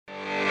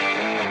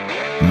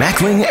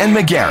Mackling and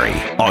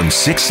McGarry on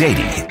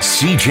 680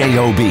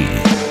 CJOB.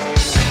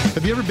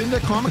 Have you ever been to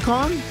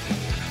Comic-Con?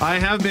 I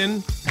have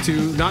been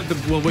to,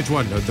 which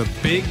one? The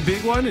big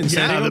one in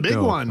San Diego? Yeah, the big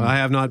one. I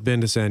have not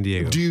been to San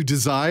Diego. Do you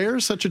desire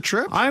such a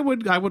trip? I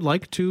would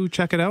like to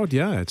check it out,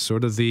 yeah. It's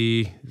sort of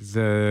the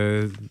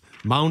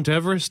Mount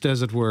Everest,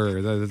 as it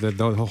were,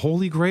 the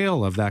holy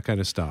grail of that kind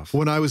of stuff.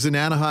 When I was in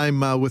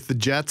Anaheim with the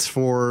Jets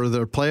for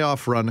their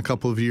playoff run a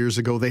couple of years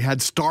ago, they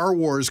had Star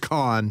Wars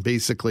Con,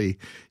 basically.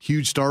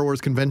 Huge Star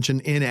Wars convention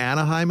in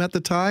Anaheim at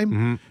the time.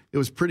 Mm-hmm. It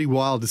was pretty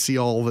wild to see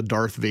all the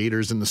Darth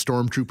Vaders and the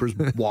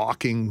Stormtroopers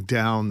walking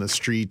down the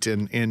street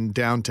in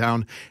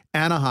downtown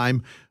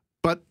Anaheim.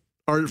 But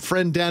our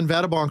friend Dan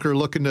Vadabonker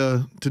looking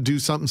to do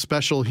something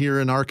special here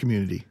in our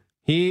community.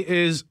 He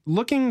is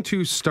looking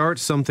to start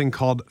something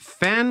called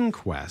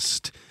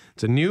FanQuest.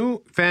 It's a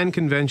new fan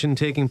convention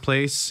taking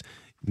place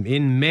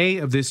in May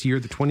of this year,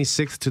 the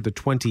 26th to the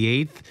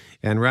 28th.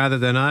 And rather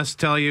than us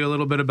tell you a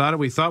little bit about it,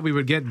 we thought we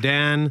would get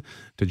Dan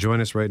to join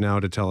us right now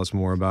to tell us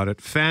more about it.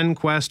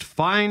 FanQuest,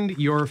 find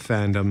your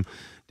fandom.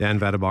 Dan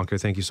Vadabonker,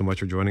 thank you so much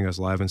for joining us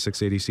live on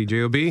 680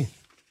 CJOB.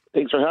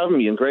 Thanks for having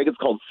me. And Greg, it's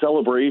called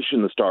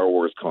Celebration, the Star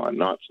Wars Con,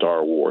 not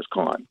Star Wars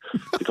Con.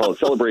 They call it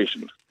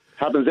Celebration.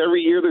 Happens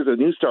every year. There's a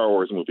new Star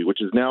Wars movie,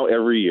 which is now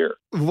every year.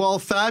 Well,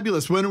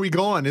 fabulous. When are we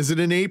going? Is it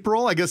in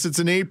April? I guess it's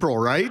in April,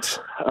 right?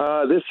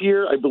 This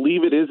year, I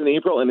believe it is in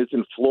April, and it's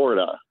in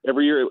Florida.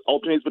 Every year, it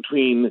alternates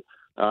between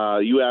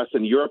U.S.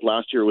 and Europe.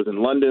 Last year it was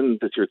in London.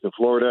 This year it's in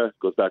Florida. It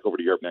goes back over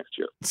to Europe next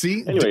year.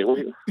 See?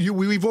 Anyway,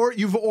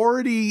 you've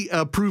already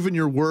proven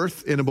your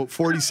worth in about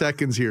 40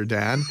 seconds here,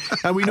 Dan.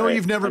 And we know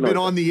you've never been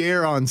on the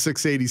air on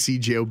 680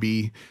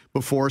 CJOB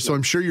before, so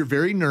I'm sure you're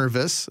very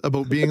nervous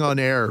about being on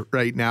air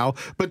right now.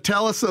 But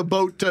tell us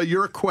about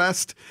your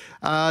quest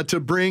to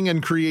bring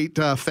and create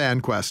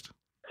FanQuest.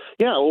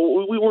 Yeah,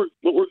 well,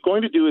 what we're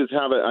going to do is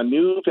have a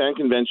new fan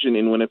convention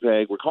in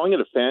Winnipeg. We're calling it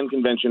a fan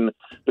convention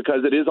because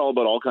it is all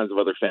about all kinds of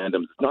other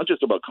fandoms. It's not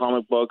just about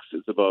comic books.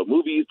 It's about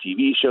movies,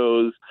 TV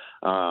shows.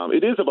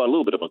 It is about a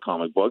little bit about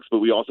comic books, but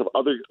we also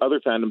have other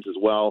fandoms as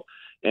well.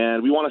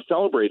 And we want to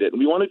celebrate it, and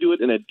we want to do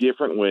it in a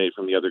different way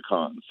from the other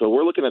cons. So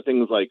we're looking at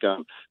things like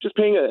just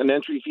paying an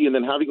entry fee and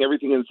then having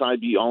everything inside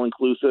be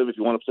all-inclusive. If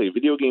you want to play a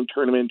video game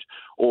tournament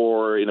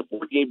or in a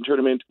board game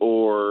tournament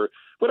or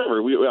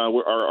whatever,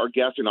 our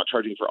guests are not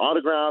charging for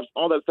autographs.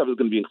 All that stuff is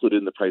going to be included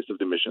in the price of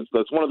admission. So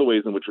that's one of the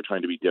ways in which we're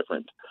trying to be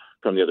different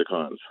from the other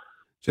cons.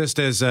 Just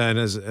as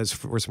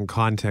for some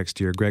context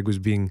here, Greg was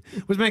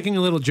making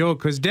a little joke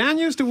because Dan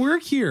used to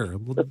work here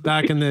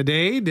back in the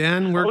day.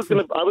 Dan worked. I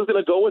was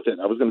gonna go with it.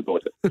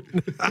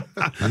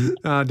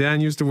 Dan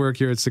used to work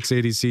here at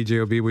 680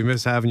 CJOB. We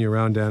miss having you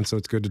around, Dan. So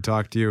it's good to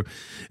talk to you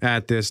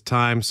at this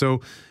time.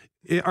 So,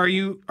 are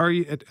you?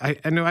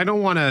 I know I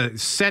don't want to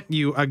set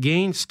you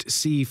against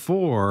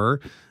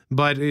C4.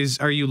 But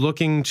are you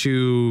looking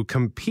to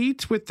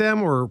compete with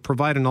them or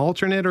provide an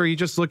alternate, or are you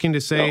just looking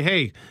to say,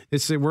 hey,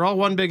 we're all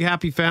one big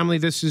happy family.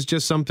 This is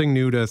just something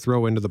new to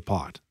throw into the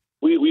pot?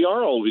 We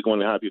are all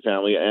going to happy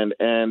family, and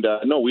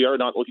no, we are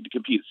not looking to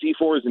compete.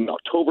 C4 is in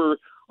October.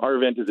 Our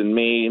event is in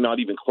May, not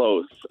even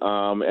close.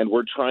 And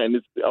we're trying.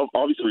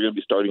 Obviously, we're going to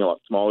be starting a lot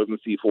smaller than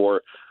C4.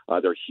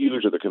 They're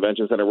huge at the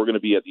convention center. We're going to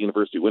be at the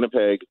University of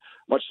Winnipeg,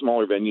 much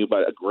smaller venue,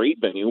 but a great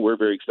venue. We're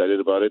very excited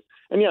about it.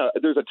 And yeah,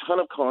 there's a ton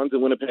of cons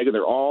in Winnipeg, and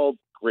they're all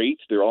great.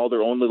 They're all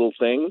their own little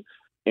thing,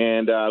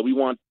 and we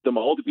want them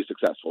all to be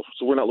successful.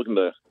 So we're not looking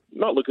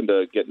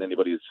to get in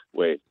anybody's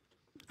way.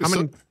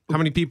 How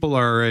many people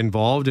are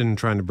involved in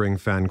trying to bring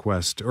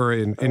FanQuest or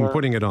in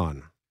putting it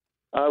on?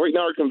 Right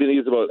now, our committee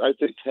is about, I'd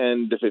say,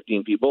 10 to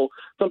 15 people.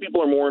 Some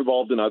people are more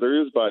involved than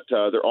others, but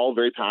they're all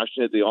very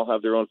passionate. They all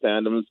have their own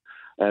fandoms,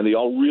 and they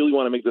all really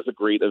want to make this a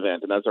great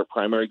event. And that's our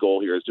primary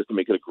goal here, is just to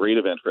make it a great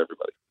event for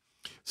everybody.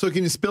 So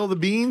can you spill the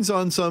beans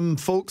on some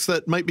folks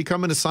that might be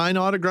coming to sign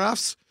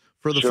autographs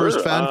for the first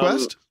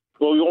FanQuest?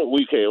 Well,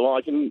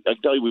 I can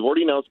tell you, we've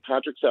already announced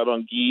Patrick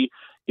Sabon-Guy.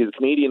 He's a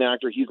Canadian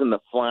actor. He's in The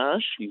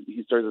Flash.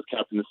 He stars as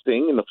Captain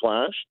Sting in The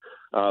Flash,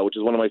 which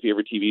is one of my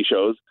favorite TV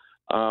shows.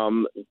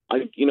 I'm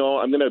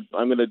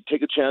gonna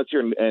take a chance here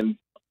and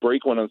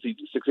break one on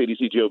 680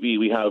 CJOB.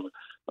 We have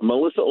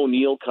Melissa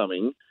O'Neill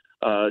coming.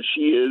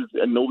 She is,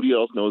 and nobody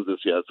else knows this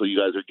yet, so you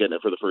guys are getting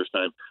it for the first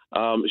time.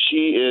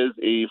 She is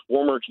a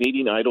former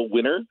Canadian Idol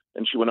winner,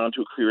 and she went on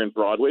to a career in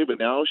Broadway, but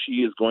now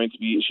she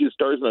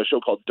stars in a show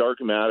called Dark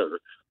Matter,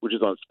 which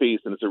is on Space,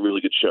 and it's a really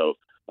good show.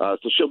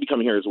 So she'll be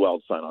coming here as well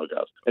to sign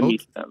autographs and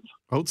meet fans.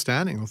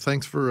 Outstanding. Well,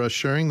 thanks for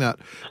sharing that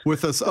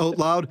with us out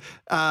loud.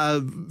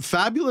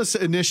 Fabulous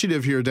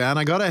initiative here, Dan.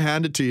 I got to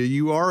hand it to you.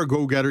 You are a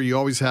go-getter. You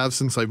always have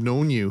since I've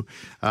known you.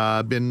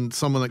 Been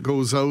someone that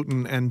goes out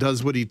and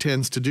does what he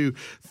tends to do.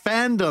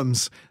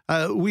 Fandoms.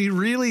 We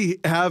really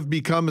have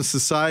become a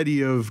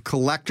society of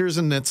collectors,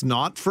 and that's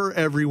not for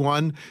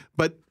everyone,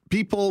 but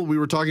people, we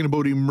were talking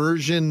about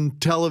immersion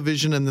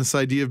television and this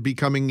idea of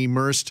becoming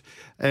immersed.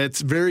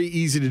 It's very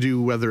easy to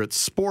do, whether it's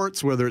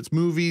sports, whether it's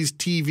movies,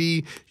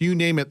 TV, you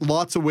name it,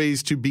 lots of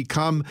ways to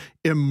become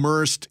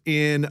immersed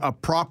in a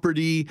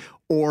property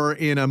or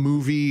in a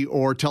movie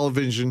or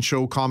television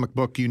show, comic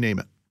book, you name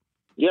it.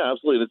 Yeah,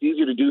 absolutely. It's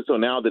easier to do so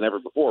now than ever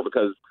before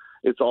because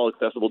it's all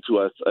accessible to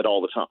us at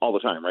all the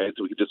time, right?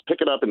 So we can just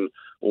pick it up and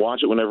watch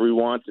it whenever we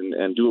want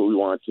and do what we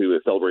want to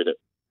celebrate it.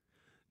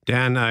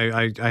 Dan,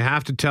 I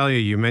have to tell you,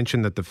 you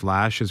mentioned that The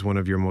Flash is one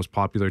of your most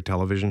popular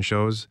television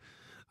shows.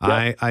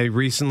 Yeah. I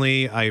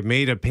recently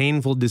made a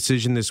painful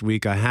decision this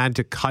week. I had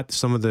to cut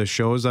some of the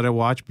shows that I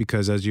watch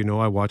because, as you know,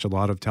 I watch a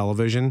lot of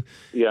television.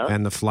 Yeah.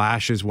 And The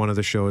Flash is one of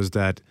the shows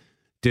that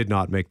did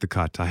not make the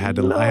cut. I had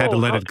to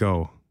let it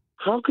go.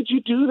 How could you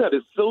do that?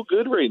 It's so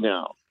good right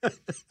now.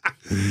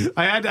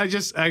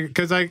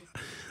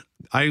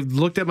 I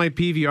looked at my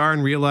PVR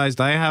and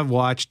realized I have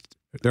watched.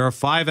 There are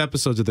 5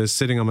 episodes of this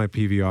sitting on my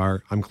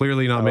PVR. I'm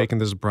clearly not making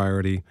this a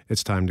priority.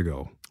 It's time to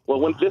go. Well,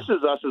 when This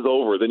Is Us is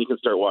over, then you can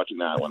start watching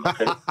that one.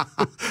 Okay?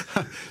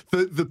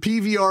 the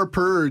PVR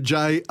purge.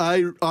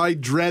 I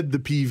dread the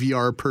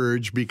PVR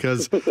purge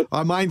because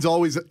mine's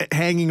always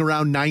hanging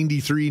around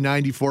 93,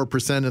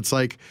 94%. It's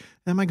like,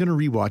 am I going to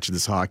rewatch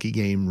this hockey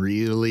game?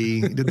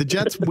 Really? Did the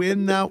Jets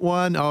win that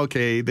one?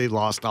 Okay, they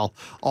lost.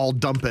 I'll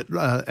dump it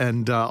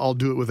and I'll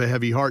do it with a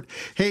heavy heart.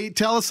 Hey,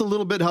 tell us a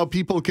little bit how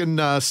people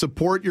can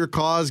support your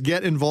cause,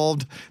 get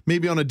involved,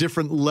 maybe on a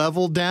different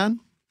level, Dan.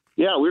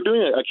 Yeah, we're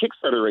doing a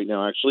Kickstarter right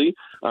now, actually,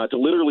 to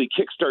literally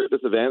kickstart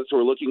this event. So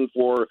we're looking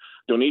for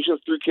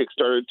donations through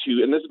Kickstarter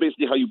and this is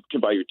basically how you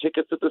can buy your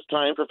tickets at this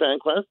time for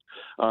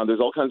FanQuest. There's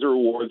all kinds of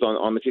rewards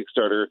on the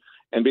Kickstarter.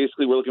 And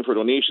basically, we're looking for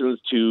donations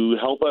to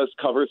help us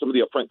cover some of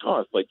the upfront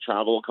costs, like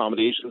travel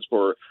accommodations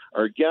for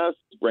our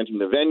guests, renting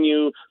the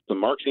venue, the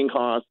marketing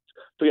costs.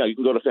 So, yeah, you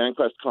can go to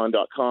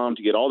fanquestcon.com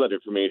to get all that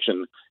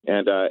information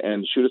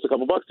and shoot us a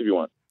couple bucks if you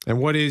want. And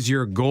what is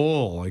your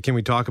goal? Can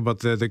we talk about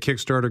the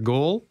Kickstarter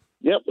goal?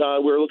 Yep,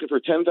 we're looking for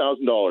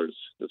 $10,000.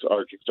 That's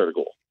our Kickstarter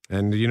goal.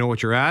 And do you know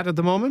what you're at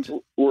the moment?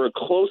 We're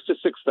close to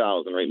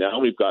 6,000 right now.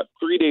 We've got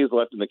 3 days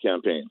left in the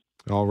campaign.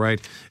 All right.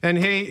 And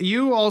hey,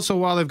 you also,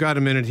 while I've got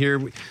a minute here,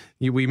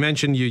 we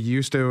mentioned you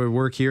used to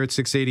work here at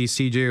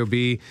 680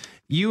 CJOB.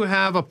 You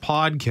have a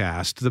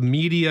podcast, the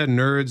Media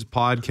Nerds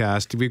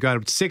Podcast. We've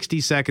got 60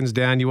 seconds,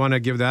 Dan. You want to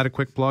give that a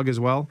quick plug as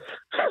well?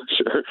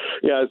 Sure.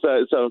 Yeah,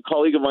 it's a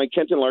colleague of mine,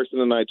 Kenton Larson,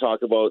 and I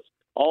talk about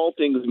all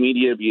things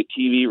media, be it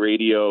TV,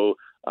 radio,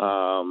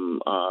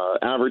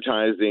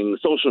 advertising,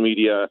 social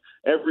media.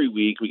 Every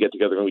week we get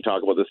together and we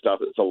talk about this stuff.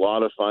 It's a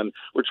lot of fun.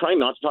 We're trying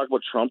not to talk about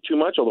Trump too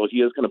much, although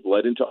he has kind of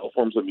bled into all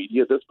forms of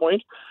media at this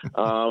point.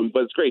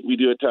 But it's great. We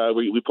do it.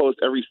 We post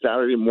every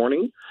Saturday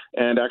morning,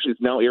 and actually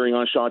it's now airing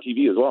on Shaw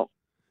TV as well.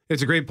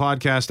 It's a great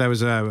podcast. I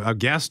was a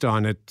guest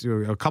on it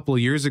a couple of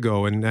years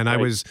ago, and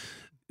right.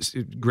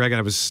 Greg,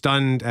 I was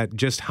stunned at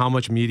just how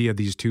much media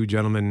these two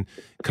gentlemen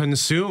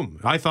consume.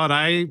 I thought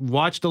I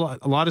watched a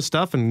lot of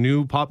stuff and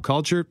knew pop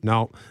culture.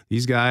 No,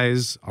 these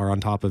guys are on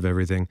top of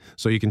everything.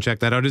 So you can check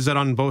that out. Is that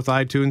on both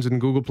iTunes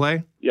and Google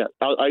Play? Yeah,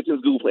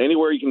 iTunes, Google Play.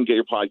 Anywhere you can get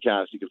your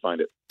podcast, you can find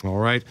it. All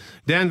right.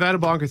 Dan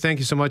Vadebonker, thank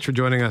you so much for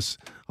joining us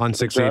on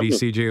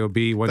 680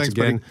 CJOB. Once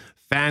again,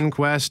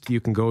 FanQuest,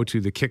 you can go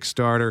to the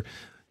Kickstarter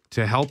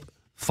to help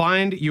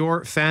find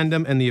your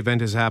fandom, and the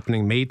event is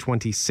happening May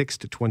 26th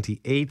to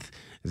 28th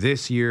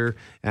this year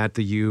at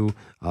the U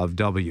of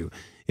W.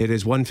 It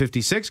is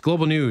 1:56.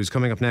 Global News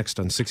coming up next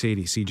on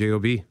 680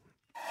 CJOB.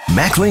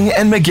 Mackling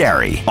and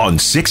McGarry on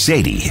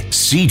 680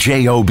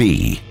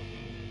 CJOB.